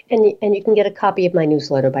PatriciaRaskin.com. And you can get a copy of my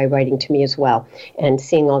newsletter by writing to me as well and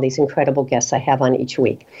seeing all these incredible guests I have on each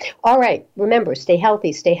week. All right, remember, stay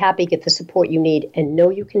healthy, stay happy, get the support you need, and know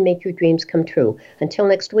you can make your dreams come true. Until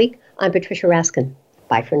next week, I'm Patricia Raskin.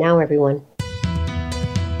 Bye for now, everyone.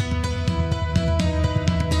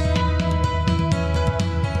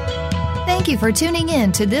 Thank you for tuning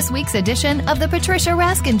in to this week's edition of The Patricia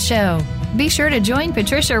Raskin Show. Be sure to join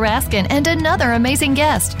Patricia Raskin and another amazing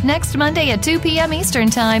guest next Monday at 2 p.m. Eastern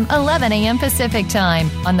Time, 11 a.m. Pacific Time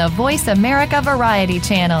on the Voice America Variety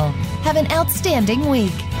Channel. Have an outstanding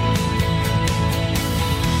week.